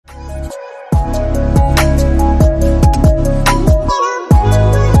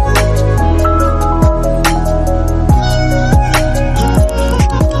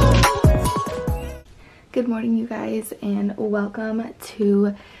guys, and welcome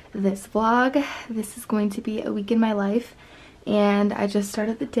to this vlog. This is going to be a week in my life, and I just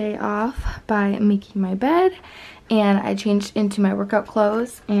started the day off by making my bed, and I changed into my workout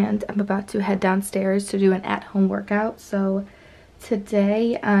clothes, and I'm about to head downstairs to do an at-home workout. So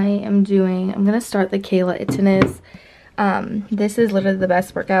today I'm gonna start the Kayla BBG. This is literally the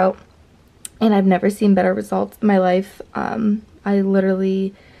best workout, and I've never seen better results in my life. I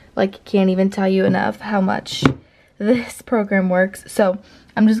literally can't even tell you enough how much this program works. So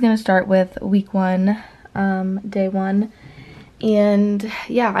I'm just gonna start with week 1, day 1. And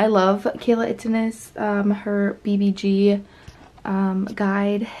yeah, I love Kayla BBG's her BBG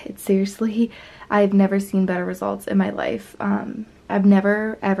guide. It's seriously, I've never seen better results in my life. I've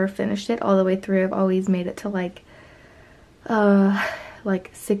never ever finished it all the way through. I've always made it to like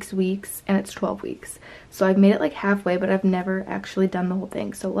 6 weeks, and it's 12 weeks. So I've made it like halfway, but I've never actually done the whole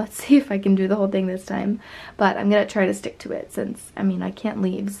thing. So let's see if I can do the whole thing this time. But I'm gonna try to stick to it, since I can't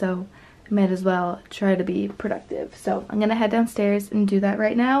leave, so I might as well try to be productive. So I'm gonna head downstairs and do that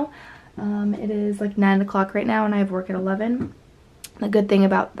right now. It is like 9 o'clock right now, and I have work at 11. The good thing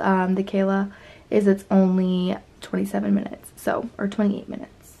about the Kayla is it's only 27 minutes, so, or 28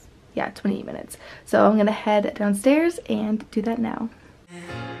 minutes. Yeah, 28 minutes. So I'm gonna head downstairs and do that now.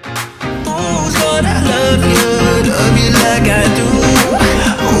 Who's gonna love you like I do?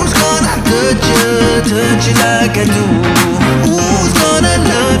 Who's gonna touch you like I do? Who's gonna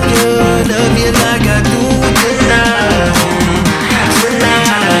love you like I do tonight?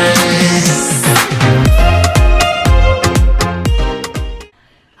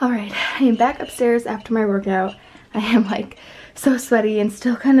 Alright, I am back upstairs after my workout. I am so sweaty and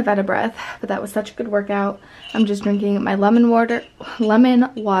still kind of out of breath, but that was such a good workout. I'm just drinking my lemon water.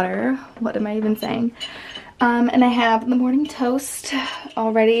 What am I even saying? And I have the morning toast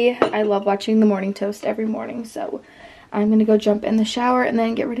already. I love watching the morning toast every morning, so I'm gonna go jump in the shower and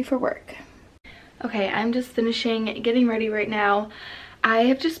then get ready for work. Okay, I'm just finishing getting ready right now. I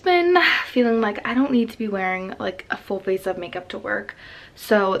have just been feeling like I don't need to be wearing a full face of makeup to work.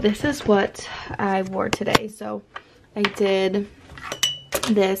 So this is what I wore today. So I did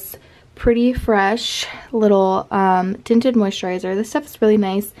this Pretty Fresh little tinted moisturizer. This stuff is really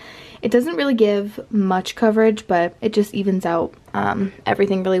nice. It doesn't really give much coverage, but it just evens out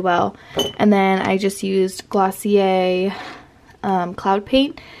everything really well. And then I just used Glossier Cloud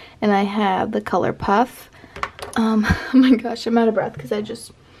Paint, and I have the color Puff. Oh my gosh, I'm out of breath because I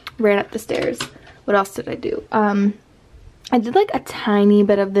just ran up the stairs. What else did I do? I did a tiny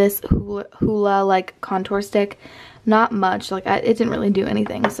bit of this Hoola contour stick. Not much, it didn't really do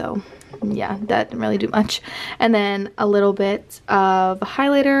anything, so yeah, that didn't really do much. And then a little bit of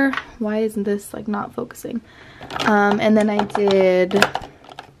highlighter. Why isn't this not focusing? And then I did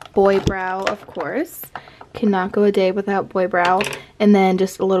Boy Brow, of course. Cannot go a day without Boy Brow. And then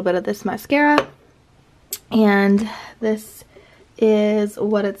just a little bit of this mascara. And this is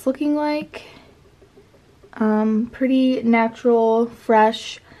what it's looking like. Pretty natural,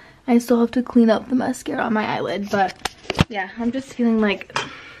 fresh. I still have to clean up the mascara on my eyelid, but yeah, I'm just feeling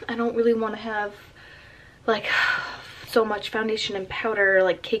I don't really want to have so much foundation and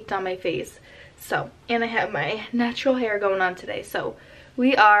powder caked on my face. So, and I have my natural hair going on today, so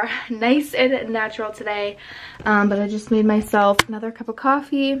we are nice and natural today. But I just made myself another cup of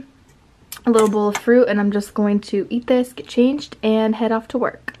coffee, a little bowl of fruit, and I'm just going to eat this, get changed, and head off to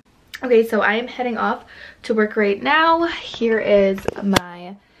work. Okay, so I am heading off to work right now. Here is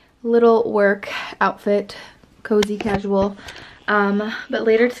my little work outfit, cozy casual. But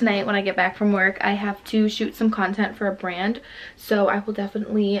later tonight when I get back from work, I have to shoot some content for a brand, so I will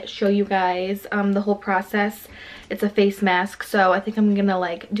definitely show you guys the whole process. It's a face mask, so I think I'm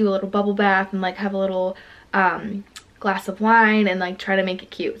gonna do a little bubble bath and have a little glass of wine and try to make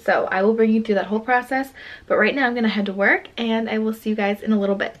it cute. So I will bring you through that whole process, but right now I'm gonna head to work, and I will see you guys in a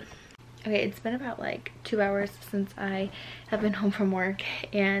little bit. Okay, it's been about 2 hours since I have been home from work,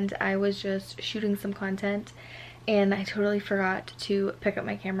 and I was just shooting some content, and I totally forgot to pick up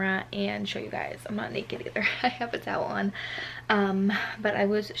my camera and show you guys. I'm not naked either. I have a towel on. But I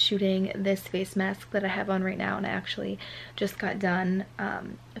was shooting this face mask that I have on right now, and I actually just got done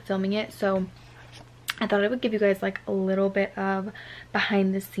filming it. So I thought I would give you guys a little bit of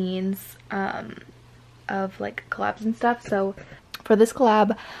behind the scenes of collabs and stuff. So for this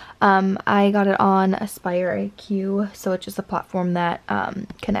collab, I got it on Aspire IQ, so it's just a platform that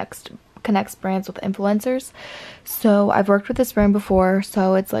connects brands with influencers. So I've worked with this brand before,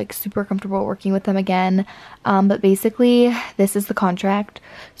 so it's super comfortable working with them again. But basically this is the contract.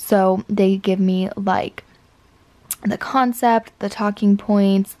 So they give me the concept, the talking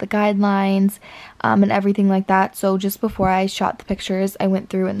points, the guidelines, and everything like that. So just before I shot the pictures, I went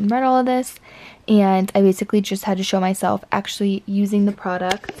through and read all of this, and I basically just had to show myself actually using the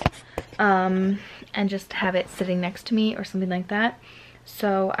product, and just have it sitting next to me or something like that.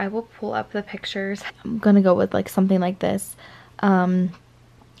 So I will pull up the pictures. I'm gonna go with like something like this.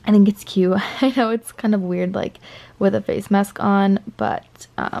 I think it's cute. I know it's kind of weird like with a face mask on, but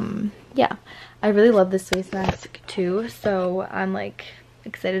yeah, I really love this face mask too, so I'm like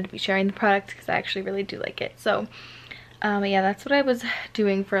excited to be sharing the product because I actually really do like it. So yeah, that's what I was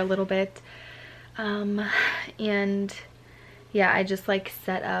doing for a little bit, and yeah, I just like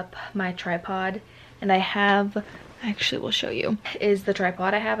set up my tripod, and I have, actually will show you, is the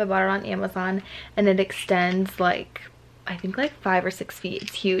tripod I have. I bought it on Amazon, and it extends like, I think like 5 or 6 feet.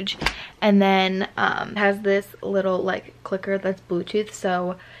 It's huge. And then it has this little like clicker that's Bluetooth,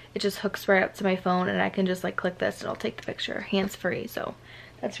 so it just hooks right up to my phone, and I can just like click this and I'll take the picture hands-free. So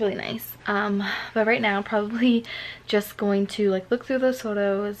that's really nice. But right now I'm probably just going to like look through those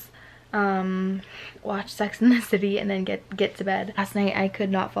photos, watch Sex and the City, and then get to bed. Last night I could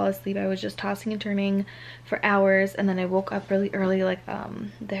not fall asleep. I was just tossing and turning for hours, and then I woke up really early. Like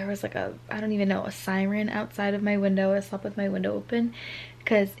there was like a, I don't even know, a siren outside of my window. I slept with my window open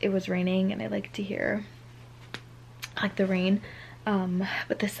because it was raining and I like to hear like the rain,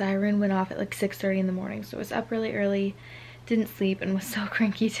 but the siren went off at like 6:30 in the morning, so I was up really early, didn't sleep, and was so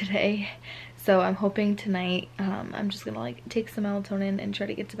cranky today. So I'm hoping tonight I'm just gonna like take some melatonin and try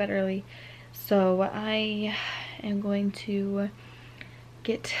to get to bed early. So I am going to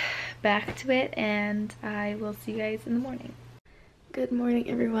get back to it, and I will see you guys in the morning. Good morning,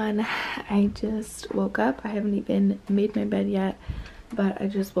 everyone. I just woke up. I haven't even made my bed yet, but I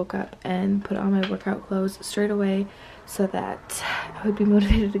just woke up and put on my workout clothes straight away so that I would be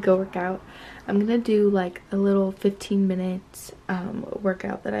motivated to go work out. I'm gonna do like a little 15-minute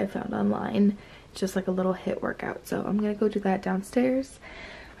workout that I found online. It's just like a little HIIT workout. So I'm gonna go do that downstairs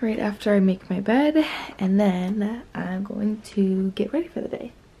right after I make my bed, and then I'm going to get ready for the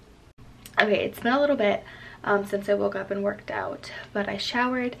day. Okay, it's been a little bit since I woke up and worked out, but I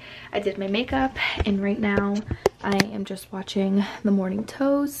showered, I did my makeup, and right now I am just watching the morning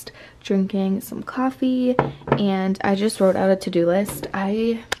toast, drinking some coffee, and I just wrote out a to-do list.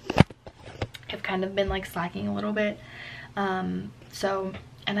 I have kind of been like slacking a little bit,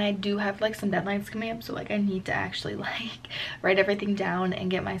 and I do have like some deadlines coming up, so like I need to actually like write everything down and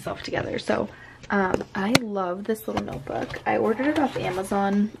get myself together. So I love this little notebook. I ordered it off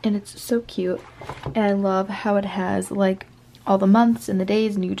Amazon, and it's so cute, and I love how it has like all the months and the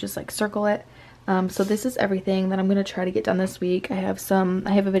days, and you just like circle it. So this is everything that I'm gonna try to get done this week. I have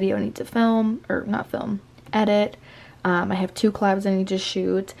a video I need to film, or not film, edit. I have 2 collabs I need to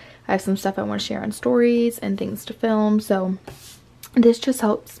shoot. I have some stuff I want to share on stories and things to film. So this just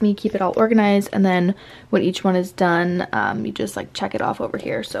helps me keep it all organized, and then when each one is done, you just like check it off over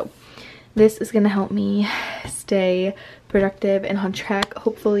here. So this is gonna help me stay productive and on track,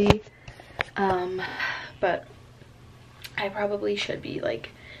 hopefully. But I probably should be like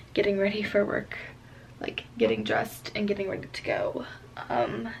getting ready for work, like getting dressed and getting ready to go.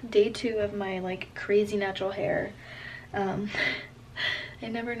 Day 2 of my like crazy natural hair. I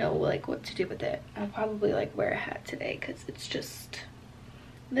never know like what to do with it. I'll probably like wear a hat today because it's just,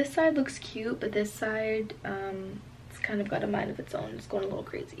 this side looks cute, but this side it's kind of got a mind of its own. It's going a little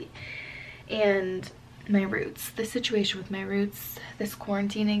crazy. And my roots, the situation with my roots, this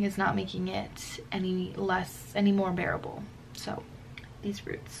quarantining is not making it any more bearable. So these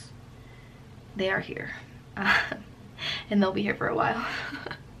roots, they are here, and they'll be here for a while.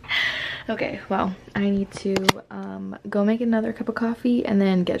 Okay, well, I need to go make another cup of coffee and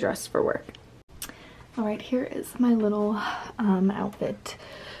then get dressed for work. All right, here is my little outfit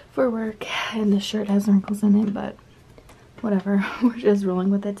for work, and the shirt has wrinkles in it, but whatever. We're just rolling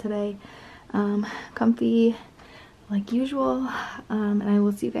with it today. Comfy like usual, and I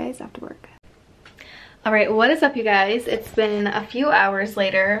will see you guys after work. All right, what is up, you guys? It's been a few hours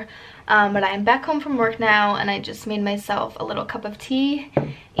later, but I'm back home from work now, and I just made myself a little cup of tea,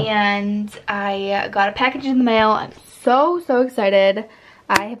 and I got a package in the mail. I'm so excited.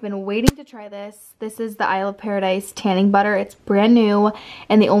 I have been waiting to try this. This is the Isle of Paradise tanning butter. It's brand new,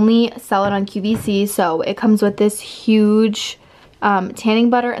 and they only sell it on QVC, so it comes with this huge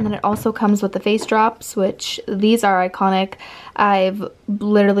tanning butter, and then it also comes with the face drops, which these are iconic. I've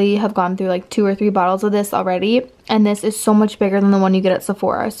literally have gone through like 2 or 3 bottles of this already, and this is so much bigger than the one you get at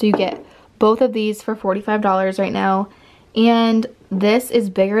Sephora. So you get both of these for $45 right now, and this is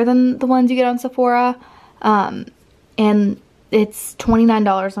bigger than the ones you get on Sephora, and it's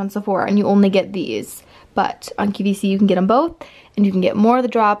 $29 on Sephora, and you only get these. but on QVC you can get them both, and you can get more of the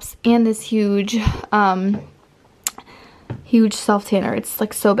drops and this huge huge self tanner. It's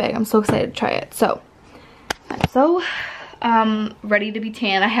like so big. I'm so excited to try it. So I'm so ready to be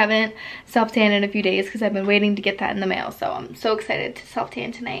tan. I haven't self tanned in a few days because I've been waiting to get that in the mail, so I'm so excited to self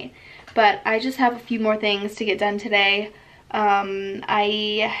tan tonight. But I just have a few more things to get done today.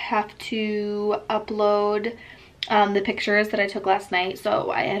 I have to upload the pictures that I took last night,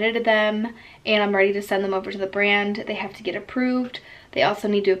 so I edited them and I'm ready to send them over to the brand. They have to get approved. They also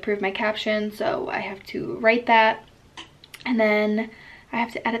need to approve my caption, so I have to write that, and then I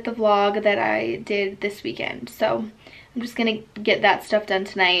have to edit the vlog that I did this weekend. So I'm just gonna get that stuff done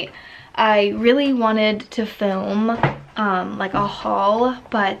tonight. I really wanted to film like a haul,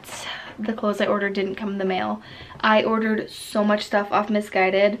 but the clothes I ordered didn't come in the mail. I ordered so much stuff off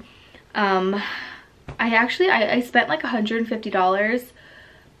Misguided. I spent like $150,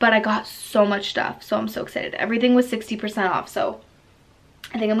 but I got so much stuff, so I'm so excited. Everything was 60% off, so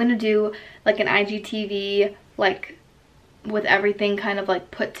I think I'm gonna do like an IGTV, like with everything kind of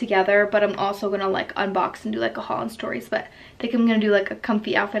like put together, but I'm also gonna like unbox and do like a haul and stories. But I think I'm gonna do like a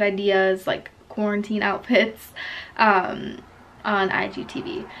comfy outfit ideas, like quarantine outfits on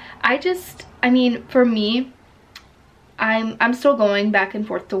IGTV. I mean, for me, I'm still going back and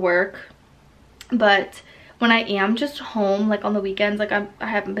forth to work, but when I am just home, like on the weekends, like I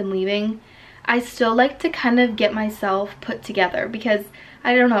haven't been leaving, I still like to kind of get myself put together, because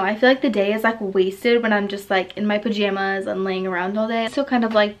I don't know, I feel like the day is like wasted when I'm just like in my pajamas and laying around all day. I still kind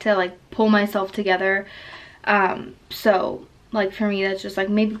of like to like pull myself together. So like for me, that's just like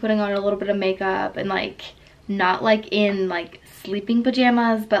maybe putting on a little bit of makeup and like not like in like sleeping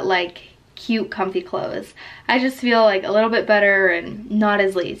pajamas, but like cute comfy clothes. I just feel like a little bit better and not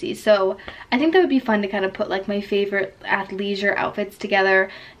as lazy. So I think that would be fun to kind of put like my favorite athleisure outfits together,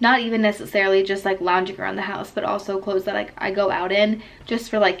 not even necessarily just like lounging around the house, but also clothes that like I go out in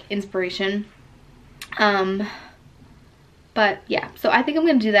just for like inspiration. But yeah, so I think I'm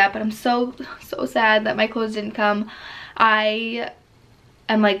gonna do that, but I'm so sad that my clothes didn't come. I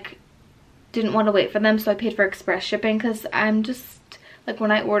am like didn't want to wait for them, so I paid for express shipping, because I'm just like,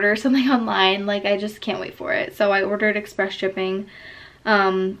 when I order something online, like I just can't wait for it. So I ordered express shipping.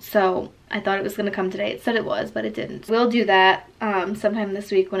 So I thought it was gonna come today. It said it was, but it didn't. We'll do that sometime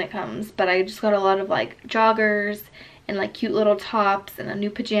this week when it comes. But I just got a lot of like joggers and like cute little tops and a new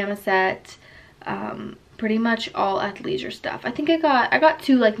pajama set. Pretty much all athleisure stuff. I think I got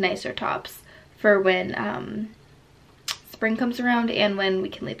two like nicer tops for when spring comes around and when we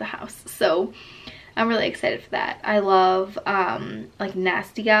can leave the house. So I'm really excited for that. I love like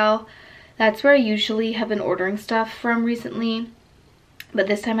Nasty Gal. That's where I usually have been ordering stuff from recently, but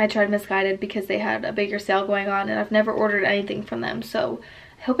this time I tried Misguided because they had a bigger sale going on, and I've never ordered anything from them. So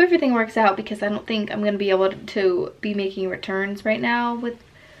I hope everything works out, because I don't think I'm gonna be able to be making returns right now with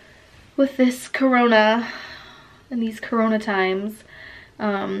this corona and these corona times.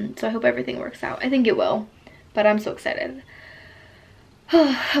 So I hope everything works out. I think it will, but I'm so excited.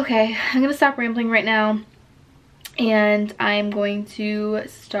 Okay, I'm gonna stop rambling right now, and I'm going to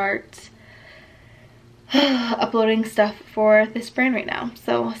start uploading stuff for this brand right now.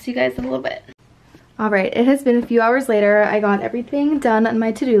 So I'll see you guys in a little bit. Alright, it has been a few hours later. I got everything done on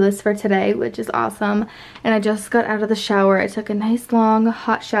my to-do list for today, which is awesome. And I just got out of the shower. I took a nice long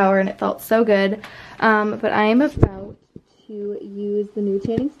hot shower and it felt so good. But I am about to use the new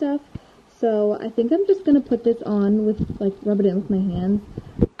tanning stuff. So I think I'm just gonna put this on with, like, rub it in with my hands.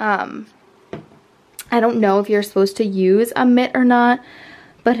 I don't know if you're supposed to use a mitt or not,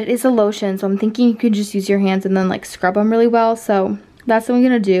 but it is a lotion, so I'm thinking you could just use your hands and then like scrub them really well. So that's what I'm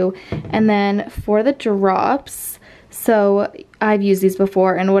gonna do. And then for the drops, so I've used these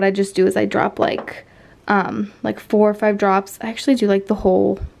before, and what I just do is I drop like 4 or 5 drops. I actually do like the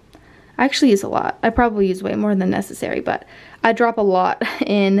whole, I actually use a lot. I probably use way more than necessary, but I drop a lot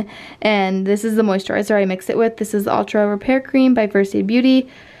in. And this is the moisturizer I mix it with. This is Ultra Repair Cream by First Aid Beauty.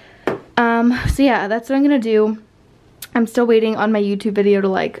 So yeah, that's what I'm gonna do. I'm still waiting on my YouTube video to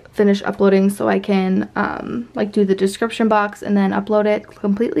like finish uploading so I can like do the description box and then upload it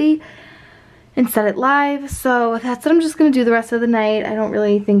completely and set it live. So that's what I'm just gonna do the rest of the night. I don't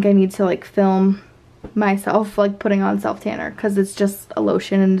really think I need to like film myself like putting on self tanner, because it's just a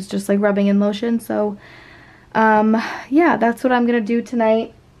lotion and it's just like rubbing in lotion. So yeah, that's what I'm gonna do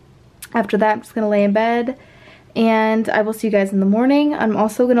tonight. After that, I'm just gonna lay in bed and I will see you guys in the morning. I'm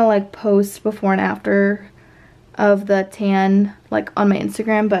also gonna like post before and after of the tan like on my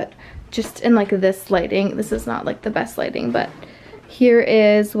Instagram, but just in like this lighting. This is not like the best lighting, but here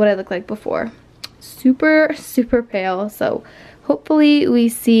is what I look like before. Super pale, so hopefully we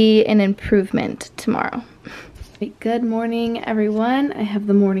see an improvement tomorrow. Good morning, everyone. I have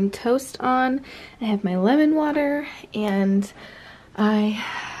the morning toast on. I have my lemon water, and I'm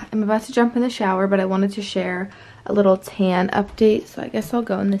about to jump in the shower, but I wanted to share a little tan update, so I guess I'll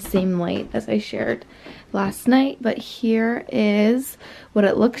go in the same light as I shared last night. But here is what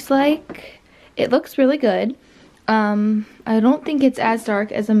it looks like. It looks really good. I don't think it's as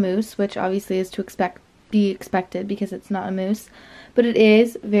dark as a mousse, which obviously is to be expected because it's not a mousse, but it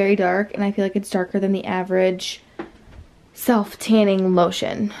is very dark, and I feel like it's darker than the average self-tanning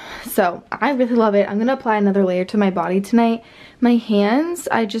lotion. So I really love it. I'm gonna apply another layer to my body tonight. My hands,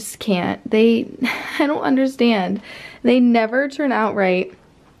 I just can't. I don't understand. They never turn out right,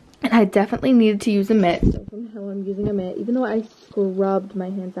 and I definitely needed to use a mitt. So somehow I'm using a mitt, even though I scrubbed my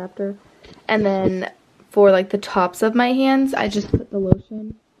hands after. And then for like the tops of my hands, I just put the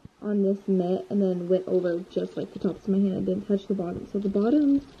lotion on this mitt and then went over just like the tops of my hand. I didn't touch the bottom. So the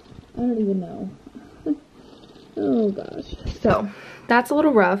bottom, I don't even know. Oh gosh. So that's a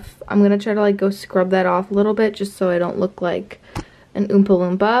little rough. I'm gonna try to like go scrub that off a little bit just so I don't look like an Oompa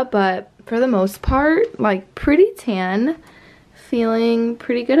Loompa, but for the most part, like pretty tan, feeling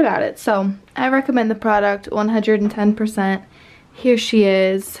pretty good about it. So I recommend the product 110%. Here she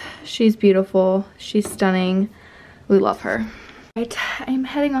is. She's beautiful. She's stunning. We love her. Right, I'm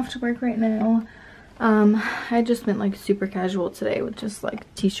heading off to work right now. I just went like super casual today with just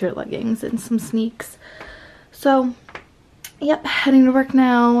like t-shirt, leggings, and some sneaks. So, yep, heading to work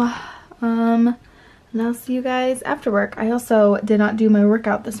now. And I'll see you guys after work. I also did not do my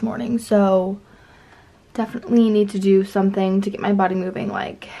workout this morning, so definitely need to do something to get my body moving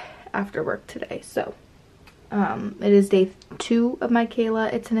like after work today. So, it is day 2 of my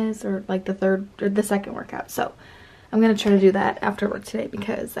Kayla Itines, or like the third or the second workout. So, I'm gonna try to do that after work today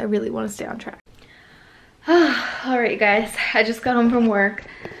because I really want to stay on track. Alright guys, I just got home from work.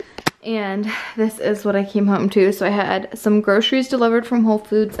 And this is what I came home to. So I had some groceries delivered from Whole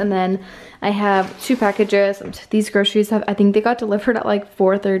Foods, and then I have 2 packages. These groceries I think they got delivered at like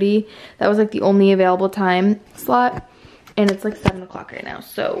 4:30. That was like the only available time slot, and it's like 7 o'clock right now.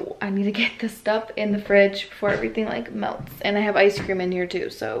 So I need to get this stuff in the fridge before everything like melts. And I have ice cream in here too,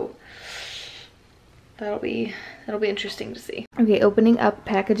 so that'll be interesting to see. Okay, opening up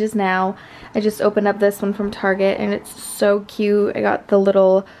packages now. I just opened up this one from Target, and it's so cute. I got the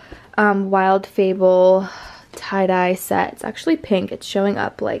little Wild Fable tie-dye set. It's actually pink. It's showing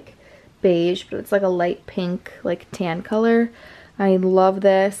up like beige, but it's like a light pink, like tan color. I love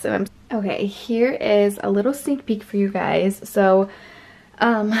this. Okay, here is a little sneak peek for you guys. So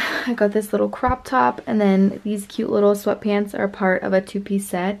I got this little crop top, and then these cute little sweatpants are part of a 2-piece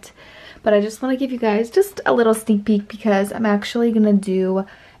set. But I just want to give you guys just a little sneak peek because I'm actually gonna do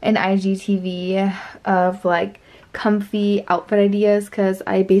an IGTV of like comfy outfit ideas, because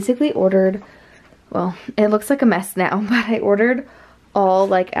I basically ordered, well, it looks like a mess now, but I ordered all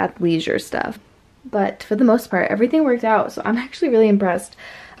like athleisure stuff. But for the most part, everything worked out, so I'm actually really impressed.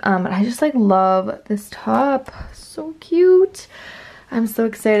 I just like love this top. So cute. I'm so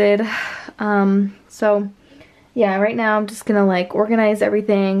excited. So yeah, right now I'm just gonna like organize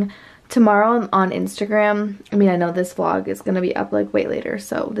everything. Tomorrow on Instagram, I mean, I know this vlog is gonna be up like way later,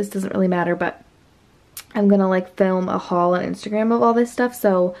 so this doesn't really matter, but I'm gonna like film a haul on Instagram of all this stuff,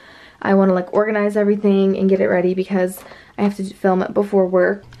 so I want to like organize everything and get it ready because I have to film it before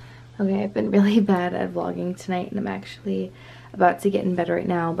work. Okay, I've been really bad at vlogging tonight, and I'm actually about to get in bed right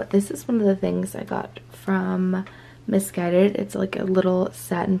now, but this is one of the things I got from Misguided. It's like a little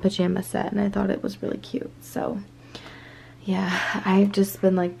satin pajama set, and I thought it was really cute. So yeah, I've just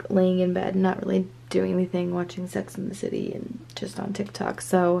been like laying in bed, not really doing anything, watching Sex and the City and just on TikTok,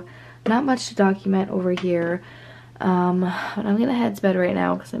 so not much to document over here. But I'm gonna head to bed right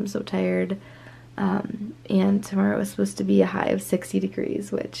now because I'm so tired. And tomorrow is supposed to be a high of 60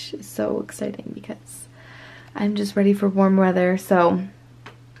 degrees, which is so exciting because I'm just ready for warm weather. So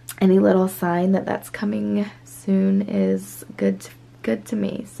any little sign that that's coming soon is good to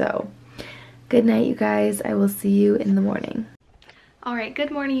me. So good night, you guys. I will see you in the morning. All right,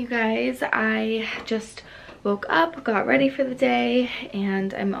 good morning, you guys. I just woke up, got ready for the day,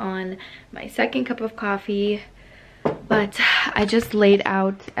 and I'm on my second cup of coffee. But I just laid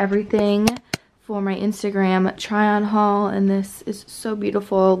out everything for my Instagram try-on haul, and this is so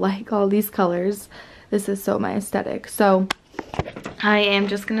beautiful, like all these colors. This is so my aesthetic. So I am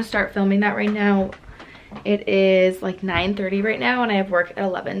just gonna start filming that right now. It is like 9:30 right now, and I have work at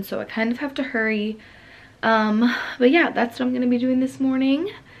 11, so I kind of have to hurry. But yeah, that's what I'm gonna be doing this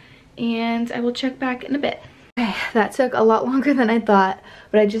morning, and I will check back in a bit. Okay, that took a lot longer than I thought,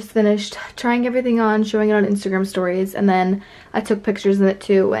 but I just finished trying everything on, showing it on Instagram stories, and then I took pictures of it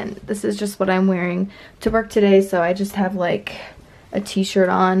too, and this is just what I'm wearing to work today. So I just have like a t-shirt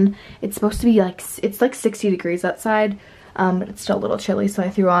on. It's supposed to be like, it's like 60 degrees outside, but it's still a little chilly, so I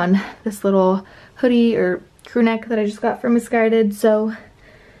threw on this little hoodie or crew neck that I just got from Misguided. So,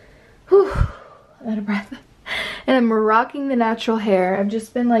 whew, I'm out of breath. And I'm rocking the natural hair. I've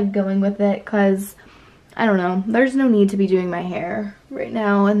just been like going with it because I don't know, there's no need to be doing my hair right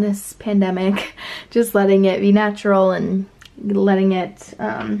now in this pandemic. Just letting it be natural and letting it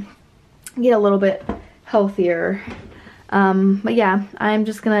get a little bit healthier. But yeah, I'm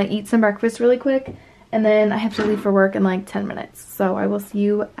just gonna eat some breakfast really quick, and then I have to leave for work in like 10 minutes. So I will see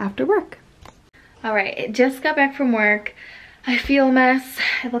you after work. Alright, I just got back from work. I feel a mess.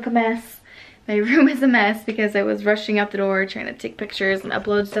 I look a mess. My room is a mess because I was rushing out the door trying to take pictures and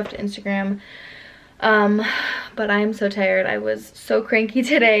upload stuff to Instagram. But I'm so tired. I was so cranky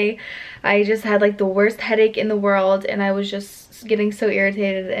today. I just had like the worst headache in the world, and I was just getting so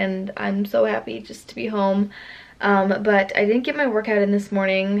irritated, and I'm so happy just to be home. But I didn't get my workout in this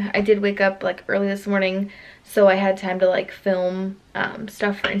morning. I did wake up like early this morning, so I had time to like film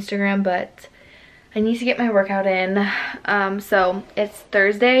stuff for Instagram, but I need to get my workout in. So it's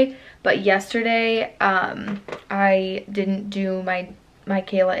Thursday, but yesterday I didn't do my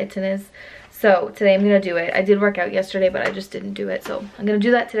Kayla Itines. So today I'm gonna do it. I did work out yesterday, but I just didn't do it. So I'm gonna do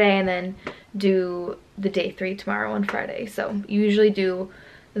that today and then do the day 3 tomorrow on Friday. So you usually do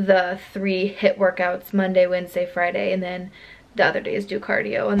the 3 HIIT workouts Monday, Wednesday, Friday, and then the other days do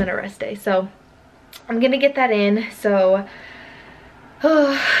cardio and then a rest day. So I'm gonna get that in. So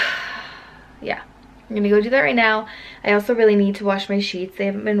yeah, I'm gonna go do that right now. I also really need to wash my sheets. They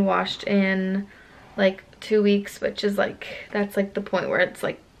haven't been washed in like 2 weeks, which is like, that's like the point where it's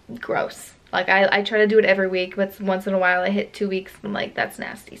like gross. Like I try to do it every week, but once in a while I hit 2 weeks and I'm like, that's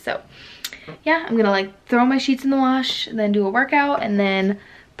nasty. So yeah, I'm gonna like throw my sheets in the wash, and then do a workout, and then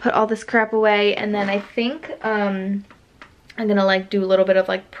put all this crap away. And then I think I'm gonna like do a little bit of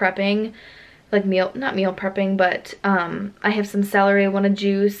like prepping, like not meal prepping, but I have some celery I want to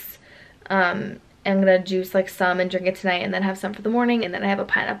juice. I'm gonna juice like some and drink it tonight, and then have some for the morning, and then I have a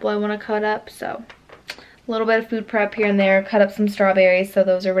pineapple I want to cut up. So a little bit of food prep here and there. Cut up some strawberries, so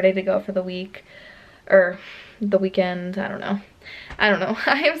those are ready to go for the week or the weekend. I don't know.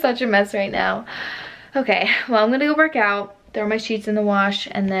 I am such a mess right now. Okay, well, I'm gonna go work out, throw my sheets in the wash,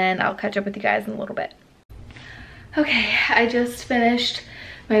 and then I'll catch up with you guys in a little bit. Okay, I just finished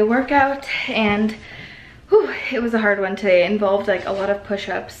my workout, and whew, it was a hard one today. It involved like a lot of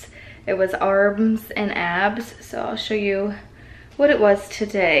push-ups. It was arms and abs, so I'll show you what it was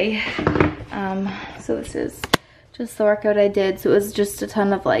today. So this is just the workout I did. So it was just a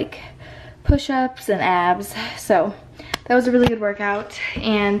ton of like push-ups and abs. So that was a really good workout.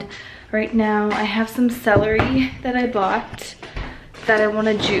 And right now I have some celery that I bought that I want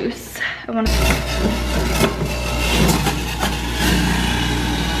to juice.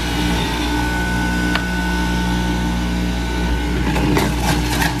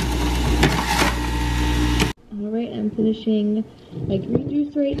 Alright, I'm finishing my green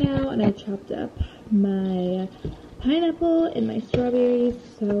juice right now, and I chopped up my pineapple and my strawberries,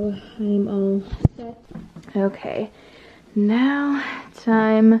 so I'm all set. Okay, now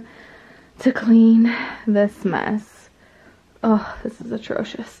time to clean this mess. Oh, this is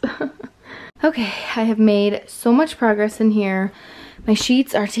atrocious. Okay, I have made so much progress in here. My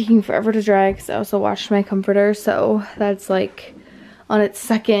sheets are taking forever to dry because I also washed my comforter, so that's like on its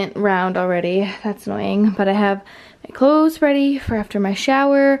 2nd round already. That's annoying, but I have my clothes ready for after my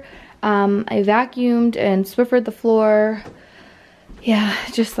shower. I vacuumed and Swiffered the floor. Yeah,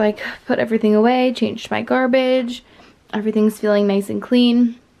 just like put everything away, changed my garbage. Everything's feeling nice and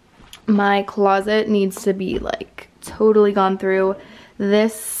clean. My closet needs to be like totally gone through.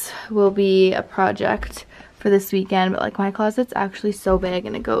 This will be a project for this weekend, but like my closet's actually so big,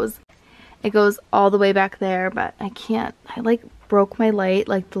 and it goes all the way back there, but I can't. I like broke my light,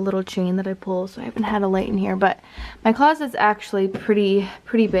 like the little chain that I pull, so I haven't had a light in here. But my closet's actually pretty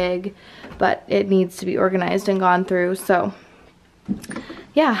big, but it needs to be organized and gone through. So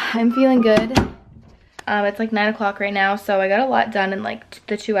yeah, I'm feeling good. It's like 9 o'clock right now, so I got a lot done in like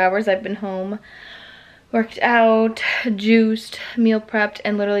the 2 hours I've been home. Worked out, juiced, meal prepped,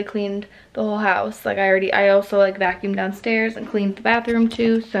 and literally cleaned the whole house. Like I also like vacuumed downstairs and cleaned the bathroom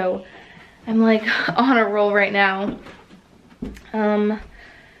too, so I'm like on a roll right now.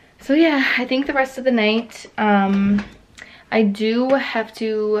 So yeah, I think the rest of the night, I do have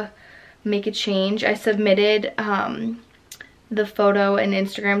to make a change. I submitted the photo and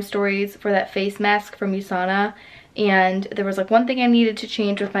Instagram stories for that face mask from USANA, and there was like one thing I needed to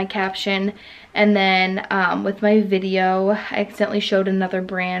change with my caption, and then with my video I accidentally showed another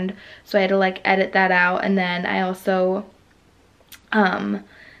brand, so I had to like edit that out. And then I also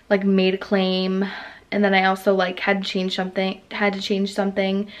like made a claim, and then I also like had to change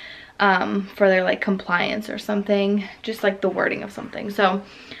something for their like compliance or something, just like the wording of something. So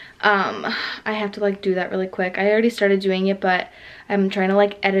I have to like do that really quick. I already started doing it, but I'm trying to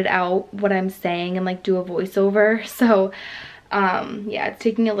like edit out what I'm saying and like do a voiceover. So yeah, it's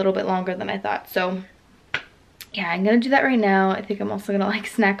taking a little bit longer than I thought. So yeah, I'm gonna do that right now. I think I'm also gonna like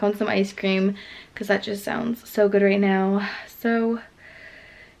snack on some ice cream because that just sounds so good right now. So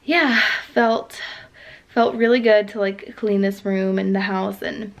yeah, felt really good to like clean this room and the house,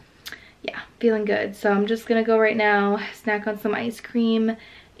 and yeah, feeling good. So I'm just gonna go right now, snack on some ice cream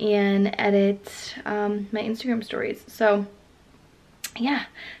and edit my Instagram stories. So yeah,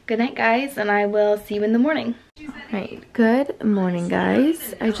 good night guys, and I will see you in the morning. Right, good morning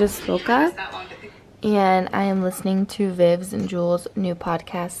guys. I just woke up and I am listening to Viv's and Jules' new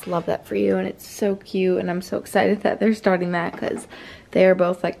podcast, Love That For You, and it's so cute, and I'm so excited that they're starting that because they are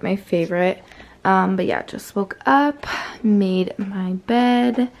both like my favorite. But yeah, just woke up, made my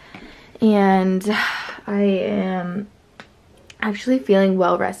bed, and I am actually feeling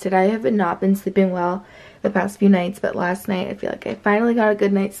well rested. I have not been sleeping well the past few nights, but last night I feel like I finally got a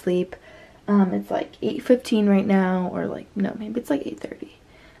good night's sleep. It's like 8:15 right now, or like, no, maybe it's like 8:30.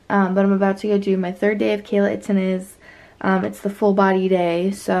 But I'm about to go do my third day of Kayla Itzen's. It's the full body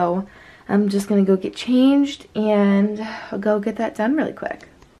day, so I'm just gonna go get changed and I'll go get that done really quick.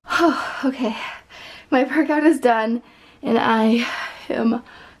 Okay, my workout is done and I am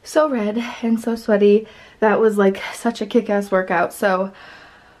so red and so sweaty. That was like such a kick-ass workout. So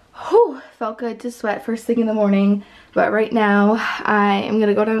whew, felt good to sweat first thing in the morning. But right now I am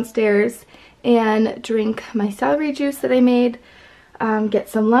gonna go downstairs and drink my celery juice that I made, get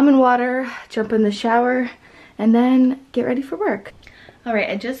some lemon water, jump in the shower, and then get ready for work. Alright,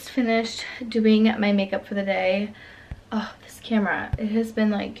 I just finished doing my makeup for the day. Oh, this camera, it has been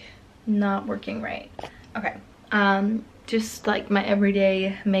like not working right. Okay, just like my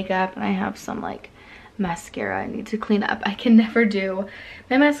everyday makeup, and I have some like mascara I need to clean up. I can never do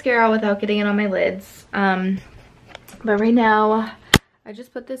my mascara without getting it on my lids. But right now I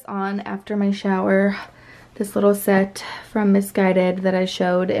just put this on after my shower, this little set from Misguided that I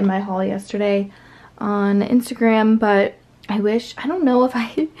showed in my haul yesterday on Instagram. But I don't know if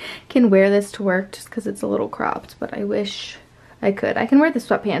I can wear this to work just because it's a little cropped, but I wish I could. I can wear the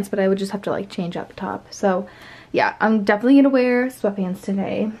sweatpants, but I would just have to like change out the top. So yeah, I'm definitely gonna wear sweatpants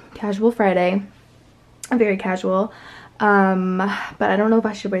today. Casual Friday. Very casual. But I don't know if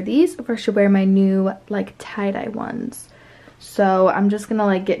I should wear these or if I should wear my new like tie-dye ones. So I'm just gonna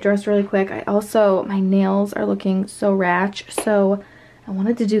like get dressed really quick. My nails are looking so ratch, so I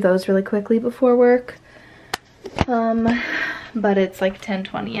wanted to do those really quickly before work. But it's like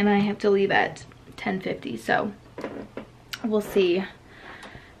 10:20 and I have to leave at 10:50, so we'll see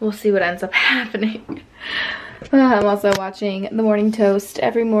what ends up happening. I'm also watching The Morning Toast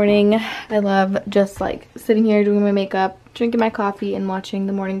every morning. I love just like sitting here doing my makeup, drinking my coffee, and watching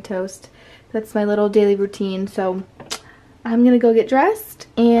The Morning Toast. That's my little daily routine. So I'm gonna go get dressed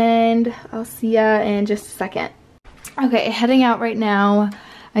and I'll see ya in just a second. Okay, heading out right now.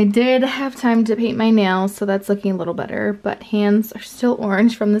 I did have time to paint my nails, so that's looking a little better, but hands are still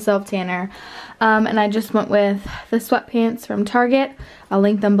orange from the self-tanner. And I just went with the sweatpants from Target. I'll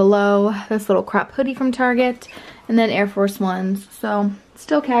link them below. This little crop hoodie from Target, and then Air Force Ones. So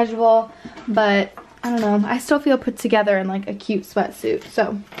still casual, but I don't know. I still feel put together in like a cute sweatsuit.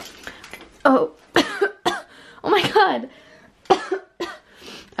 So, oh, oh my God.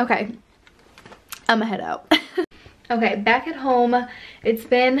 Okay, I'm gonna head out. Okay, back at home. It's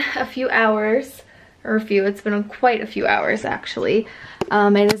been a few hours, it's been quite a few hours actually.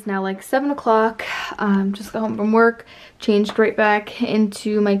 It is now like 7 o'clock. Just got home from work, changed right back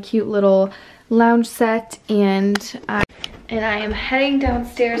into my cute little lounge set, and I am heading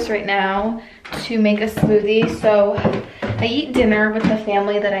downstairs right now to make a smoothie. So I eat dinner with the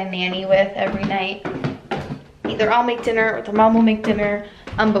family that I nanny with every night. Either I'll make dinner or the mom will make dinner,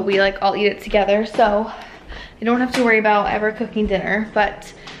 but we like all eat it together, so I don't have to worry about ever cooking dinner.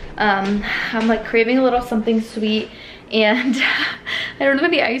 But I'm like craving a little something sweet, and I don't have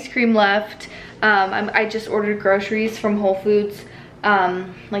any ice cream left. I just ordered groceries from Whole Foods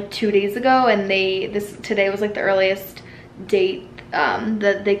like 2 days ago, and today was like the earliest date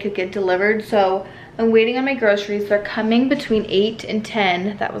that they could get delivered. So I'm waiting on my groceries. They're coming between 8 and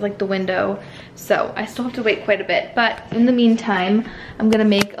 10. That was like the window. So I still have to wait quite a bit. But in the meantime, I'm gonna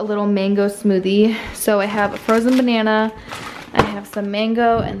make a little mango smoothie. So I have a frozen banana, I have some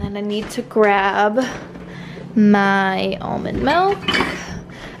mango, and then I need to grab my almond milk.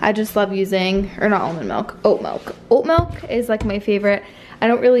 I just love using, or not almond milk, oat milk. Oat milk is like my favorite. I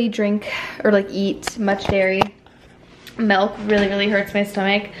don't really drink or like eat much dairy. Milk really hurts my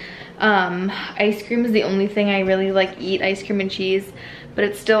stomach. Ice cream is the only thing I really like eat, ice cream and cheese, but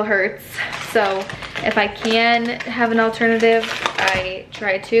it still hurts. So if I can have an alternative, I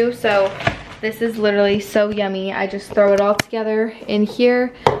try to. So this is literally so yummy. I just throw it all together in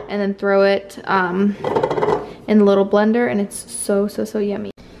here and then throw it in the little blender, and it's so yummy.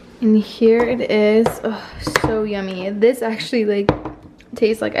 And here it is. Oh, so yummy. This actually like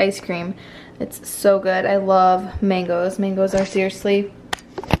tastes like ice cream. It's so good. I love mangoes. Mangoes are seriously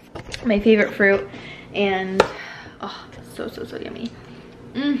my favorite fruit, and oh, so yummy.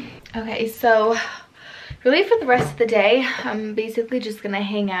 Okay, so really for the rest of the day, I'm basically just gonna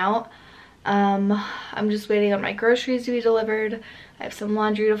hang out. I'm just waiting on my groceries to be delivered. I have some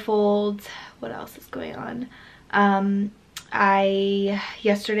laundry to fold. What else is going on?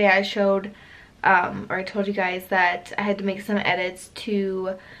 Yesterday I showed, or I told you guys that I had to make some edits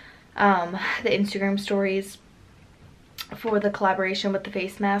to the Instagram stories for the collaboration with the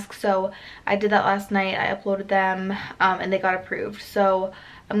face mask. So I did that last night. I uploaded them and they got approved. So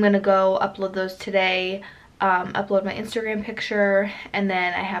I'm gonna go upload those today, upload my Instagram picture, and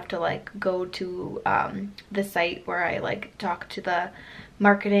then I have to like go to the site where I like talk to the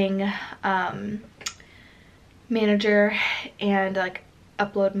marketing manager and like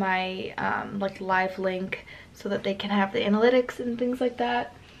upload my like live link so that they can have the analytics and things like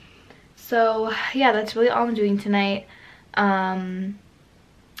that. So yeah, that's really all I'm doing tonight.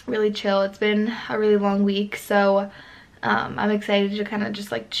 Really chill. It's been a really long week, so I'm excited to kind of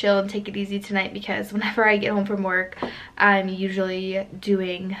just like chill and take it easy tonight, because whenever I get home from work, I'm usually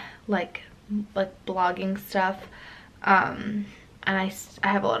doing like blogging stuff, and I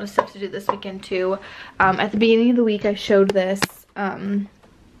have a lot of stuff to do this weekend too. At the beginning of the week I showed this,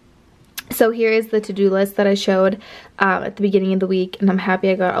 so here is the to-do list that I showed at the beginning of the week, and I'm happy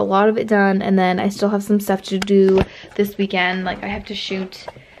I got a lot of it done. And then I still have some stuff to do this weekend. Like I have to shoot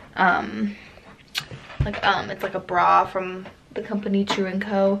it's like a bra from the company True &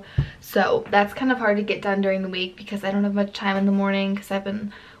 Co. So that's kind of hard to get done during the week because I don't have much time in the morning, because I've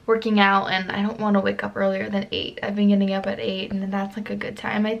been working out and I don't want to wake up earlier than 8. I've been getting up at 8, and that's like a good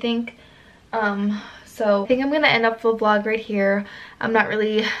time, I think. So I think I'm gonna end up the vlog right here. I'm not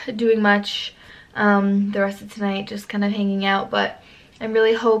really doing much the rest of tonight, just kind of hanging out, but I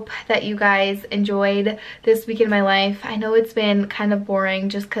really hope that you guys enjoyed this week in my life. I know it's been kind of boring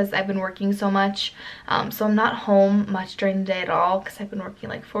just because I've been working so much, so I'm not home much during the day at all, because I've been working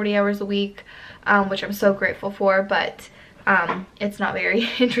like 40 hours a week, which I'm so grateful for, but it's not very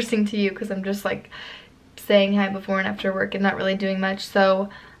interesting to you because I'm just like saying hi before and after work and not really doing much. So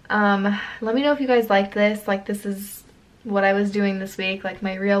let me know if you guys liked this. Like, this is what I was doing this week, like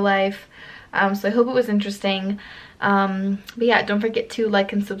my real life. So I hope it was interesting. But yeah, don't forget to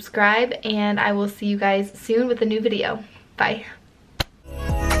like and subscribe, and I will see you guys soon with a new video. Bye.